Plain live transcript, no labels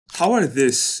how are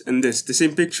this and this the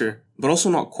same picture, but also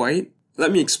not quite?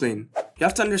 Let me explain. You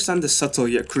have to understand the subtle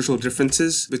yet crucial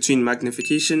differences between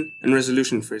magnification and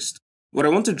resolution first. What I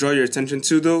want to draw your attention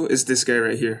to though is this guy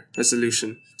right here,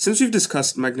 resolution. Since we've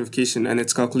discussed magnification and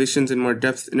its calculations in more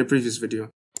depth in a previous video,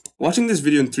 watching this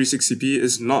video in 360p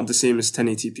is not the same as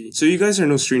 1080p, so you guys are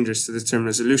no strangers to the term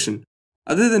resolution.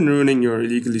 Other than ruining your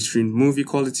illegally streamed movie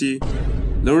quality,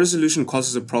 low resolution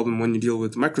causes a problem when you deal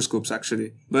with microscopes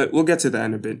actually, but we'll get to that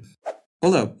in a bit.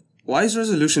 Hold up, why is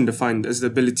resolution defined as the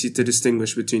ability to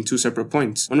distinguish between two separate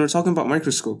points when we're talking about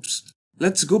microscopes?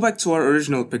 Let's go back to our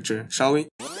original picture, shall we?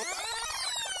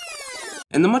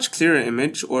 In the much clearer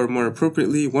image, or more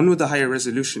appropriately, one with a higher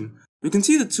resolution, we can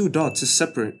see the two dots as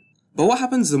separate. But what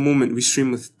happens the moment we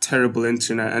stream with terrible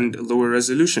internet and lower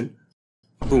resolution?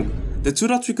 Boom. The two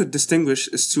dots we could distinguish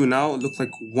as two now look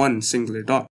like one singular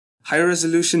dot. Higher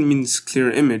resolution means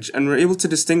clearer image, and we're able to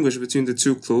distinguish between the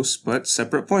two close but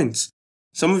separate points.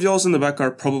 Some of y'all in the back are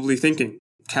probably thinking,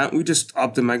 can't we just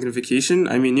up the magnification?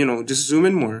 I mean, just zoom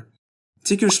in more.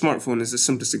 Take your smartphone as the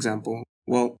simplest example.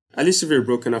 Well, at least if you're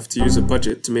broke enough to use a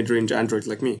budget to mid-range Android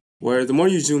like me, where the more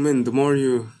you zoom in, the more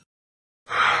you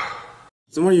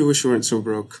wish you weren't so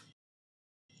broke.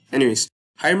 Anyways,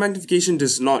 higher magnification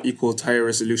does not equal to higher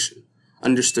resolution.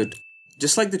 Understood.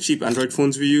 Just like the cheap Android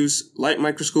phones we use, light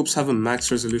microscopes have a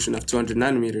max resolution of 200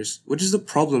 nanometers, which is the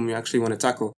problem we actually want to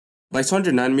tackle. By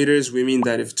 200 nanometers, we mean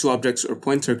that if two objects or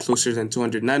points are closer than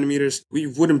 200 nanometers, we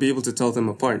wouldn't be able to tell them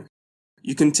apart.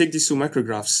 You can take these two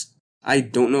micrographs. I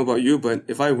don't know about you, but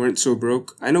if I weren't so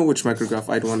broke, I know which micrograph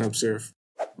I'd want to observe.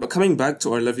 But coming back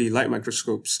to our lovely light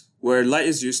microscopes, where light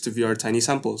is used to view our tiny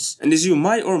samples. And as you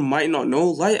might or might not know,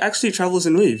 light actually travels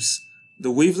in waves.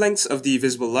 The wavelengths of the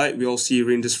visible light we all see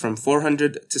ranges from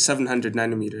 400 to 700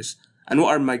 nanometers. And what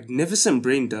our magnificent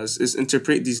brain does is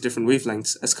interpret these different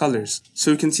wavelengths as colors,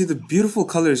 so we can see the beautiful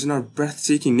colors in our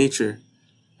breathtaking nature.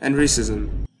 And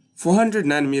racism. 400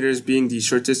 nanometers being the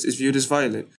shortest is viewed as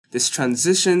violet. This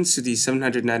transitions to the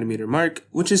 700 nanometer mark,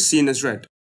 which is seen as red.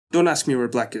 Don't ask me where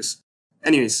black is.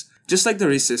 Anyways, just like the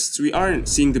racists, we aren't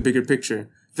seeing the bigger picture.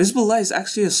 Visible light is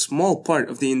actually a small part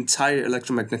of the entire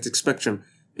electromagnetic spectrum,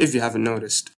 if you haven't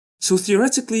noticed. So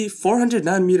theoretically, 400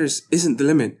 nanometers isn't the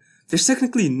limit. There's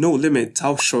technically no limit to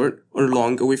how short or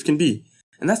long a wave can be.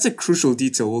 And that's a crucial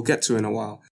detail we'll get to in a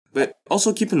while. But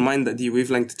also keep in mind that the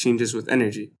wavelength changes with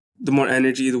energy. The more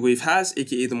energy the wave has,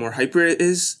 aka the more hyper it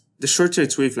is, the shorter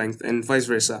its wavelength and vice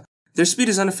versa. Their speed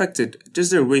is unaffected,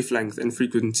 just their wavelength and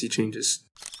frequency changes.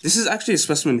 This is actually a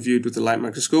specimen viewed with the light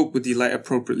microscope with the light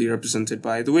appropriately represented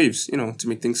by the waves, to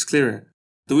make things clearer.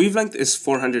 The wavelength is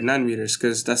 400 nanometers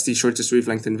because that's the shortest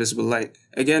wavelength in visible light.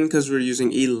 Again, because we're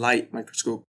using a light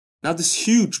microscope. Now this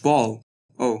huge ball,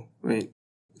 oh wait,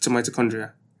 it's a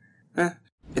mitochondria.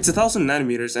 It's 1000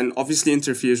 nanometers and obviously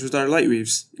interferes with our light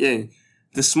waves. Yay.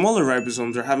 The smaller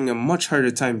ribosomes are having a much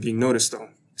harder time being noticed though.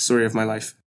 Story of my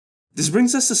life. This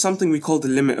brings us to something we call the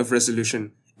limit of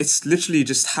resolution. It's literally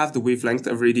just half the wavelength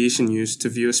of radiation used to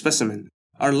view a specimen.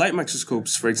 Our light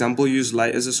microscopes, for example, use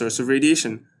light as a source of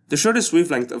radiation. The shortest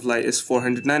wavelength of light is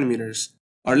 400 nanometers.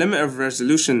 Our limit of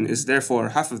resolution is therefore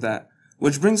half of that,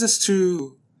 which brings us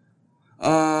to...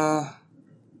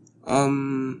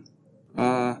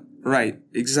 right,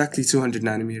 exactly 200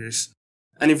 nanometers.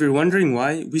 And if you're wondering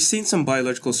why, we stain some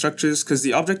biological structures because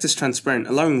the object is transparent,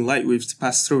 allowing light waves to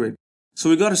pass through it. So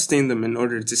we gotta stain them in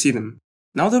order to see them.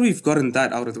 Now that we've gotten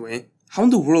that out of the way, how in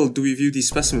the world do we view these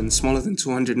specimens smaller than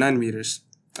 200 nanometers?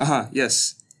 Aha,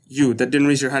 yes. You that didn't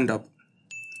raise your hand up.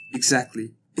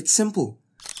 Exactly. It's simple.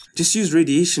 Just use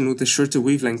radiation with a shorter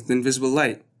wavelength than visible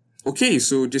light. Okay,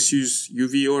 so just use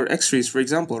UV or X-rays for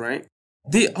example, right?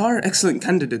 They are excellent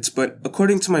candidates, but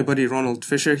according to my buddy Ronald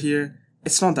Fisher here,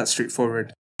 it's not that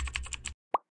straightforward.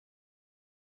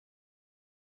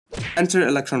 Enter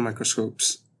electron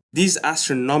microscopes. These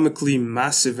astronomically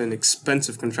massive and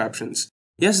expensive contraptions.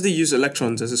 Yes, they use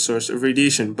electrons as a source of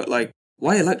radiation, but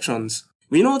why electrons?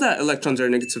 We know that electrons are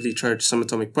negatively charged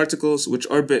subatomic particles which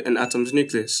orbit an atom's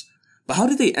nucleus. But how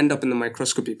do they end up in the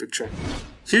microscopy picture?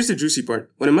 Here's the juicy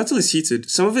part. When a metal is heated,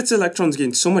 some of its electrons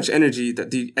gain so much energy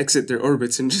that they exit their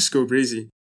orbits and just go crazy.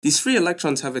 These free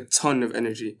electrons have a ton of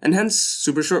energy, and hence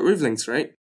super short wavelengths,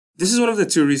 right? This is one of the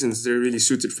two reasons they're really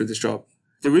suited for this job.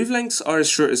 The wavelengths are as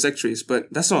short as X-rays,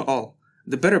 but that's not all.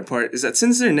 The better part is that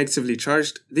since they're negatively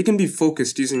charged, they can be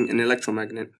focused using an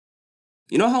electromagnet.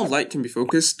 You know how light can be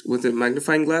focused with a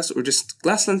magnifying glass or just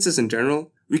glass lenses in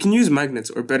general? We can use magnets,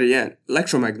 or better yet,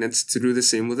 electromagnets, to do the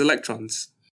same with electrons.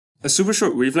 A super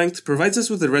short wavelength provides us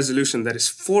with a resolution that is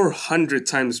 400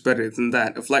 times better than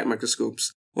that of light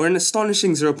microscopes, or an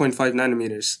astonishing 0.5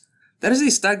 nanometers. That is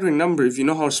a staggering number if you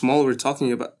know how small we're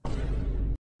talking about.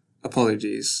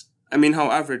 Apologies. I mean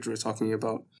how average we're talking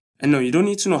about. And no, you don't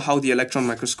need to know how the electron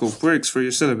microscope works for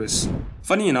your syllabus.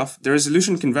 Funny enough, the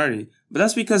resolution can vary, but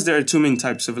that's because there are two main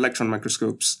types of electron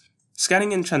microscopes: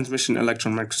 scanning and transmission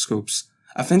electron microscopes.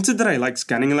 I've hinted that I like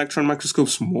scanning electron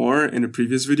microscopes more in a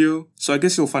previous video, so I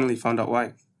guess you'll finally find out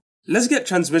why. Let's get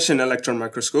transmission electron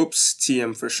microscopes,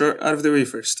 TM for short, out of the way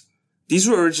first. These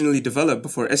were originally developed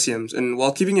before SEMs, and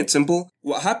while keeping it simple,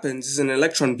 what happens is an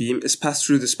electron beam is passed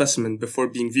through the specimen before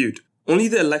being viewed. Only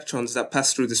the electrons that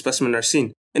pass through the specimen are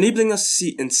seen, enabling us to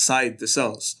see inside the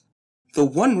cells. The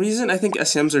one reason I think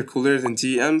SEMs are cooler than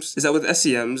TEMs is that with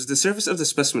SEMs, the surface of the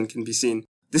specimen can be seen.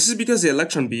 This is because the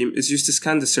electron beam is used to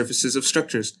scan the surfaces of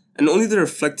structures, and only the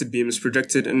reflected beam is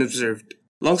projected and observed.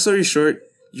 Long story short,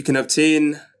 you can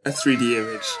obtain a 3D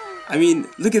image. I mean,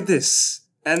 look at this,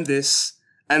 and this,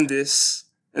 and this,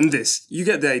 and this. You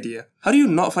get the idea. How do you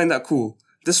not find that cool?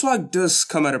 The swag does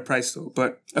come at a price though,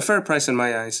 but a fair price in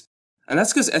my eyes. And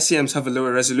that's because SEMs have a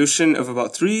lower resolution of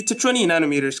about 3 to 20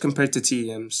 nanometers compared to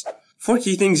TEMs. 4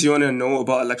 key things you want to know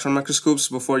about electron microscopes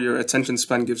before your attention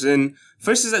span gives in.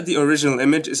 First is that the original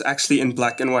image is actually in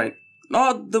black and white.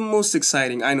 Not the most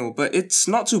exciting, I know, but it's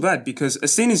not too bad because a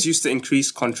stain is used to increase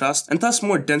contrast and thus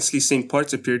more densely stained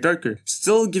parts appear darker,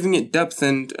 still giving it depth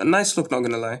and a nice look, not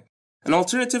gonna lie. An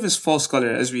alternative is false color,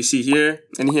 as we see here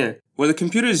and here, where the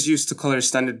computer is used to color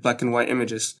standard black and white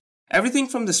images. Everything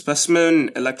from the specimen,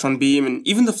 electron beam, and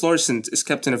even the fluorescent is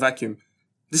kept in a vacuum.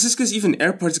 This is because even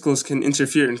air particles can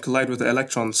interfere and collide with the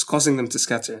electrons, causing them to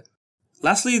scatter.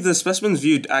 Lastly, the specimens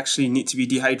viewed actually need to be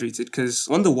dehydrated because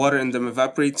when the water in them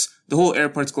evaporates, the whole air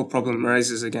particle problem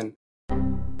arises again.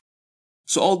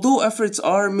 So although efforts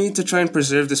are made to try and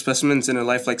preserve the specimens in a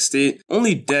lifelike state,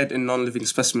 only dead and non-living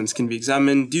specimens can be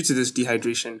examined due to this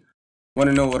dehydration.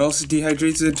 Wanna know what else is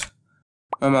dehydrated?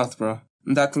 My mouth, bro.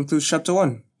 And that concludes chapter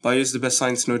 1. Bio is the best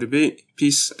science, no debate.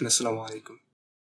 Peace and assalamu alaikum.